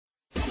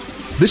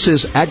This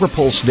is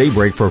AgriPulse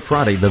Daybreak for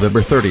Friday,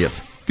 November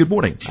 30th. Good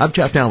morning. I'm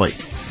Jeff Daly.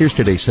 Here's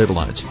today's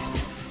headlines.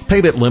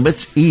 Payment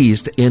limits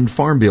eased in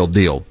Farm Bill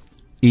deal.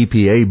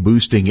 EPA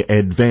boosting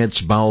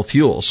advanced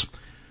biofuels.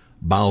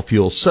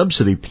 Biofuel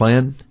subsidy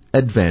plan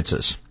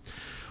advances.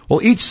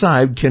 Well, each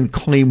side can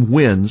claim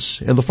wins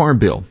in the Farm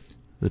Bill.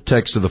 The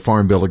text of the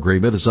Farm Bill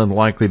agreement is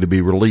unlikely to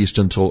be released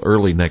until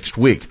early next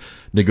week.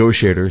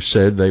 Negotiators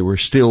said they were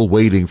still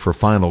waiting for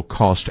final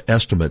cost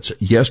estimates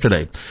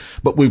yesterday.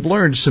 But we've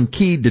learned some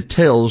key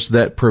details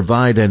that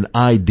provide an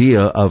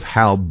idea of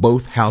how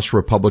both House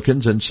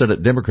Republicans and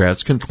Senate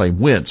Democrats can claim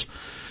wins.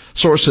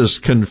 Sources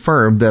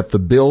confirm that the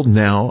bill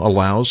now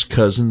allows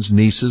cousins,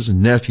 nieces,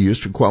 and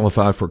nephews to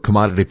qualify for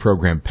commodity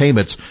program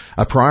payments,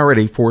 a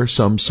priority for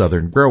some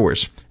southern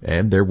growers.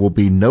 And there will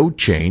be no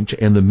change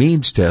in the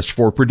means test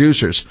for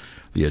producers.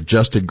 The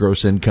adjusted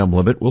gross income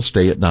limit will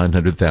stay at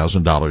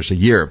 $900,000 a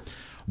year.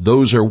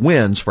 Those are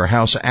wins for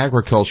House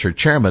Agriculture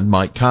Chairman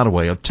Mike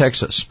Conaway of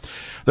Texas.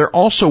 There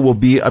also will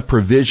be a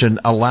provision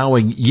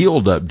allowing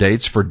yield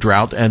updates for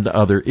drought and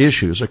other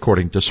issues,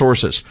 according to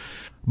sources.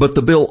 But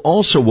the bill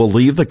also will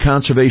leave the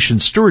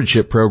Conservation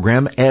Stewardship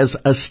Program as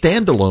a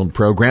standalone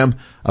program,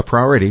 a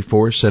priority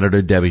for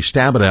Senator Debbie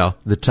Stabenow,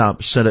 the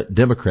top Senate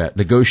Democrat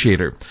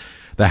negotiator.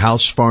 The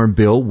House Farm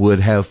Bill would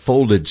have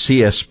folded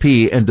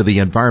CSP into the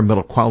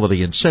Environmental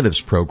Quality Incentives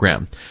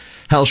Program.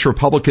 House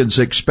Republicans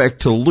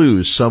expect to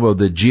lose some of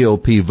the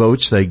GOP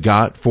votes they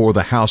got for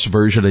the House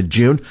version in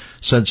June,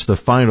 since the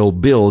final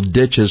bill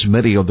ditches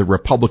many of the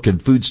Republican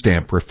food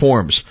stamp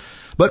reforms.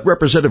 But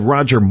Representative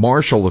Roger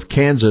Marshall of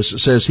Kansas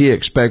says he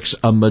expects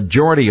a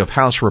majority of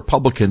House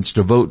Republicans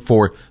to vote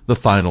for the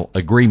final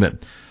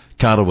agreement.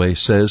 Conaway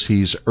says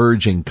he's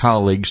urging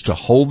colleagues to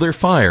hold their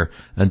fire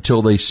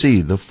until they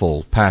see the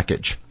full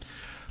package.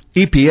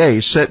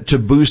 EPA set to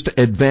boost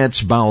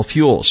advanced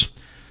biofuels.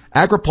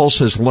 AgriPulse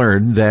has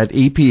learned that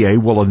EPA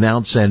will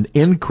announce an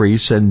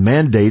increase in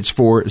mandates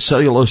for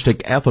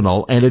cellulosic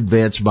ethanol and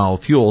advanced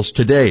biofuels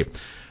today.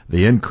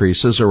 The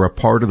increases are a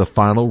part of the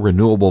final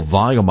renewable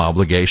volume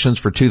obligations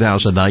for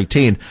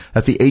 2019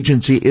 that the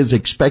agency is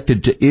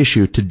expected to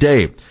issue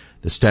today.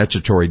 The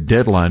statutory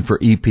deadline for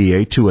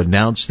EPA to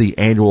announce the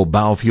annual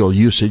biofuel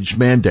usage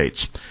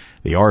mandates.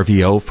 The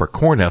RVO for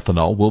corn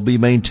ethanol will be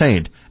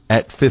maintained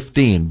at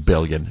 15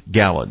 billion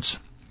gallons.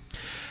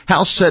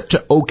 House set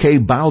to OK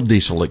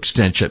biodiesel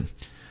extension.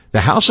 The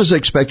House is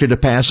expected to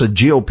pass a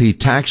GOP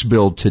tax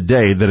bill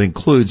today that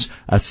includes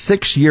a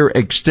 6-year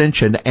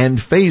extension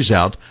and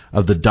phase-out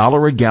of the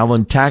 $1 a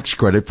gallon tax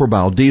credit for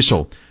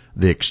biodiesel.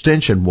 The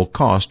extension will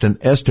cost an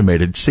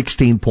estimated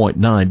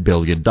 $16.9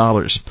 billion.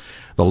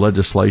 The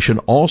legislation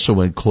also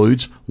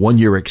includes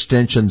 1-year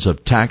extensions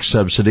of tax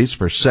subsidies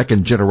for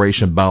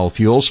second-generation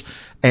biofuels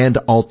and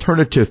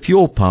alternative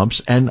fuel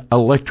pumps and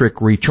electric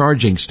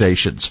recharging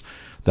stations.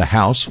 The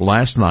House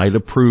last night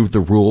approved the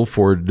rule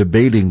for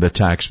debating the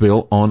tax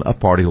bill on a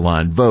party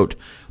line vote.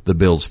 The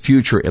bill's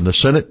future in the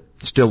Senate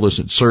still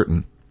isn't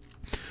certain.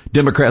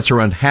 Democrats are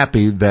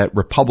unhappy that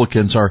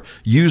Republicans are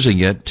using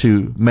it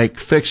to make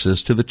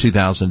fixes to the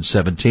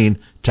 2017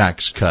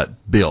 tax cut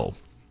bill.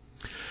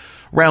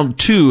 Round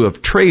 2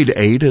 of trade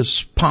aid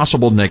is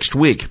possible next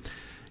week.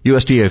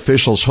 USDA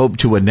officials hope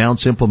to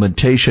announce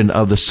implementation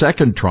of the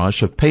second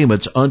tranche of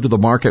payments under the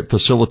Market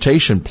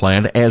Facilitation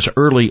Plan as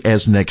early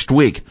as next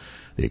week.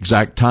 The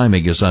exact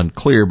timing is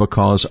unclear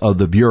because of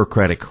the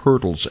bureaucratic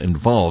hurdles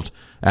involved,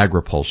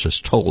 AgriPulse is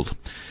told.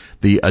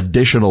 The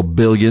additional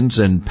billions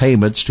in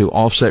payments to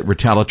offset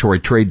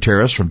retaliatory trade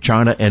tariffs from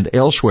China and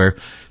elsewhere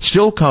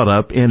still caught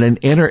up in an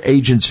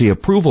interagency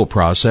approval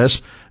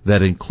process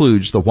that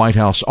includes the White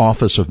House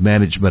Office of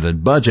Management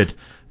and Budget,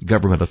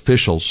 government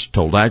officials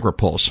told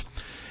AgriPulse.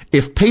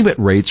 If payment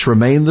rates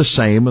remain the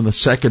same in the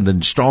second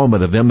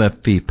installment of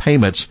MFP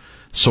payments,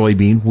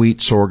 soybean,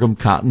 wheat, sorghum,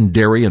 cotton,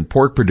 dairy, and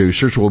pork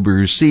producers will be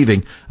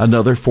receiving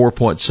another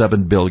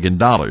 $4.7 billion,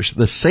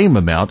 the same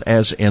amount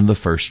as in the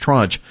first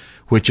tranche,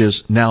 which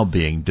is now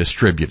being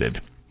distributed.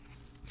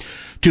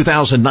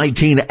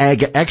 2019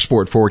 ag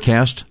export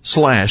forecast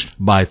slashed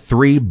by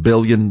 $3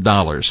 billion.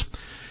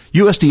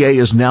 USDA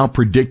is now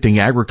predicting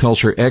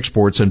agriculture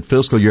exports in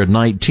fiscal year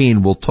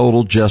 19 will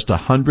total just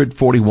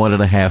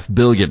 $141.5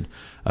 billion.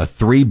 A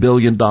 $3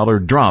 billion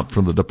drop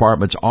from the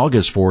department's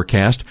August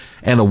forecast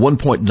and a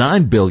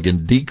 $1.9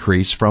 billion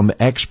decrease from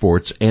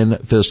exports in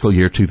fiscal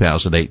year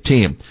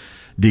 2018.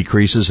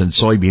 Decreases in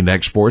soybean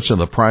exports and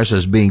the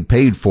prices being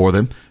paid for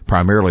them,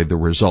 primarily the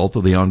result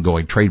of the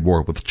ongoing trade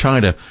war with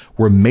China,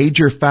 were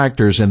major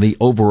factors in the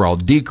overall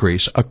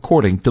decrease,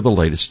 according to the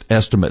latest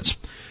estimates.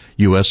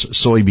 U.S.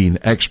 soybean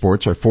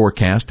exports are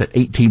forecast at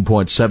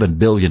 $18.7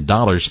 billion,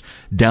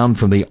 down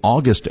from the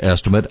August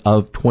estimate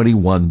of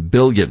 $21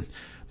 billion.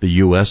 The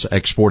U.S.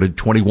 exported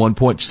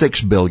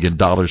 $21.6 billion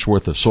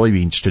worth of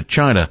soybeans to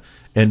China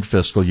in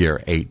fiscal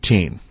year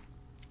 18.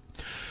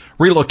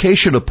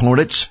 Relocation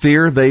opponents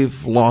fear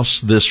they've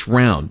lost this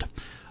round.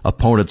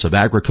 Opponents of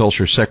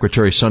Agriculture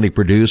Secretary Sonny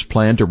Perdue's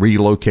plan to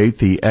relocate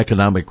the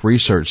Economic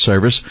Research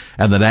Service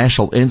and the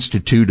National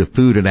Institute of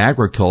Food and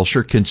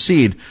Agriculture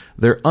concede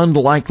they're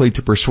unlikely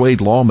to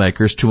persuade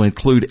lawmakers to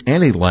include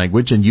any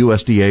language in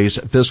USDA's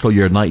fiscal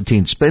year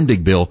 19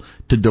 spending bill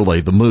to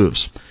delay the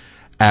moves.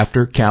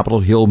 After Capitol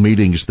Hill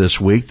meetings this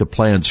week, the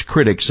plan's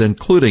critics,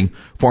 including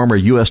former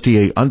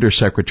USDA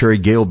Undersecretary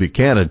Gail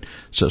Buchanan,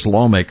 says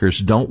lawmakers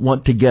don't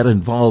want to get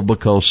involved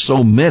because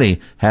so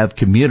many have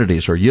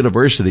communities or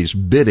universities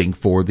bidding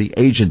for the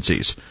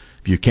agencies.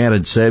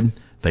 Buchanan said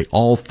they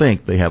all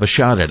think they have a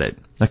shot at it.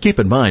 Now keep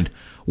in mind,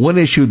 one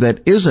issue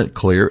that isn't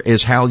clear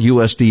is how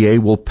USDA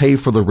will pay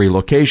for the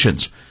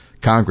relocations.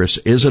 Congress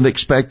isn't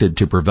expected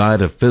to provide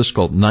a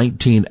fiscal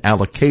 19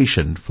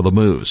 allocation for the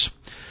moves.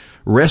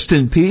 Rest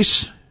in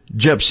peace,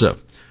 GIPSA.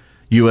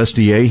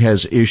 USDA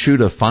has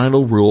issued a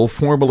final rule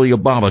formally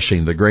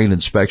abolishing the grain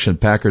inspection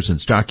packers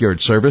and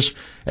stockyard service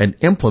and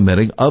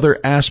implementing other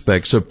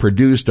aspects of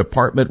Purdue's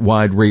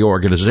department-wide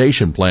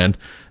reorganization plan,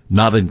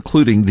 not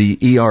including the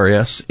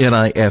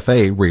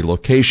ERS-NIFA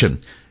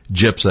relocation.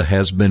 GIPSA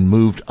has been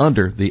moved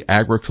under the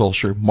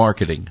Agriculture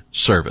Marketing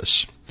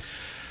Service.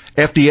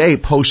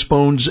 FDA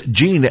postpones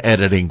gene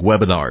editing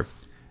webinar.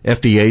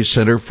 FDA's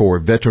Center for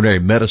Veterinary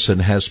Medicine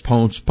has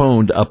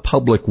postponed a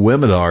public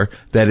webinar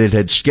that it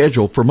had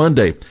scheduled for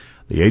Monday.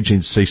 The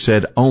agency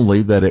said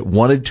only that it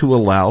wanted to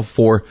allow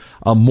for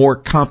a more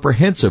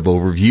comprehensive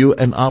overview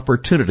and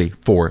opportunity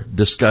for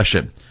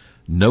discussion.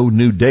 No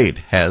new date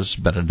has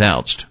been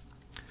announced.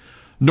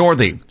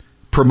 Northey,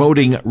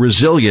 promoting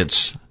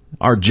resilience,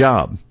 our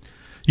job.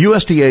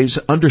 USDA's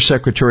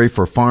Undersecretary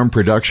for Farm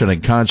Production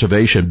and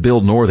Conservation,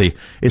 Bill Northey,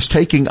 is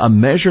taking a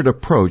measured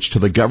approach to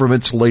the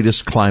government's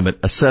latest climate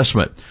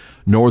assessment.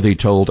 Northey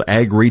told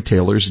ag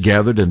retailers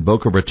gathered in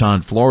Boca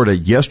Raton, Florida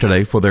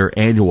yesterday for their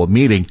annual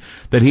meeting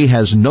that he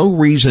has no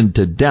reason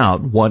to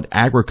doubt what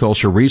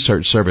Agriculture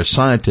Research Service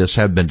scientists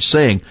have been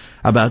saying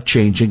about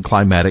changing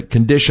climatic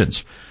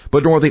conditions.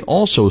 But Northey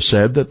also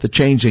said that the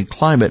changing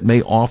climate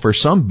may offer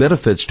some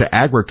benefits to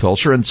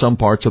agriculture in some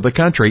parts of the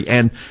country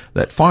and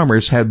that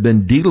farmers have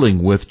been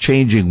dealing with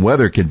changing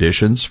weather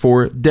conditions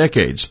for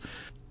decades.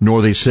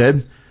 Northey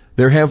said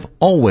there have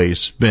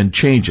always been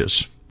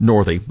changes.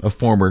 Northey, a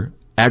former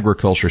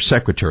Agriculture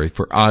Secretary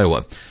for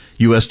Iowa.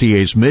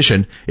 USDA's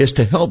mission is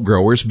to help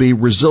growers be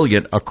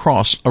resilient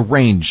across a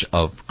range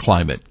of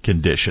climate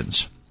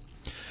conditions.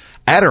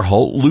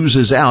 Adderholt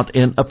loses out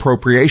in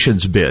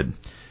appropriations bid.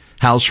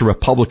 House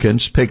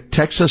Republicans picked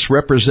Texas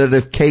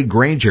Representative Kay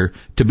Granger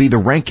to be the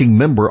ranking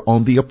member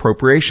on the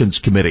Appropriations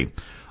Committee.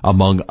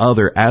 Among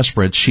other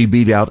aspirants, she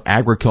beat out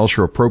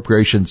Agriculture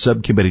Appropriations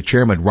Subcommittee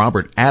Chairman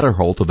Robert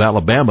Adderholt of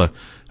Alabama,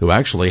 who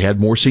actually had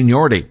more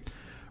seniority.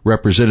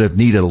 Representative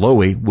Nita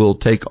Lowey will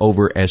take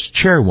over as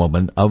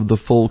chairwoman of the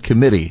full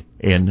committee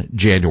in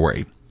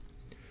January.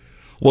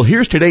 Well,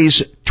 here's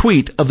today's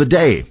tweet of the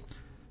day.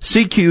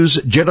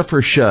 CQ's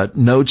Jennifer Shutt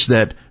notes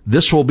that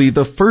this will be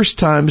the first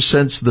time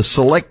since the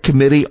Select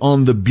Committee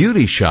on the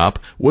Beauty Shop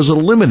was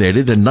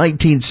eliminated in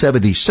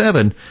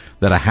 1977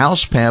 that a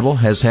House panel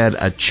has had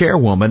a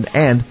chairwoman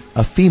and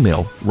a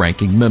female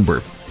ranking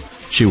member.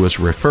 She was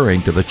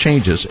referring to the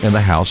changes in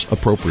the House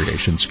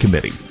Appropriations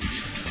Committee.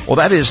 Well,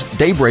 that is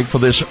Daybreak for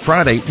this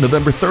Friday,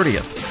 November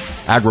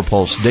 30th.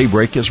 AgriPulse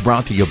Daybreak is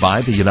brought to you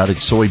by the United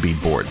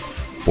Soybean Board.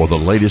 For the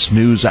latest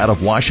news out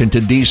of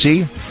Washington,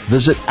 D.C.,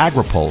 visit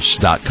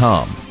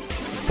agripulse.com.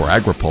 For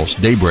AgriPulse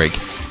Daybreak,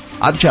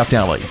 I'm Jeff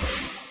Daly.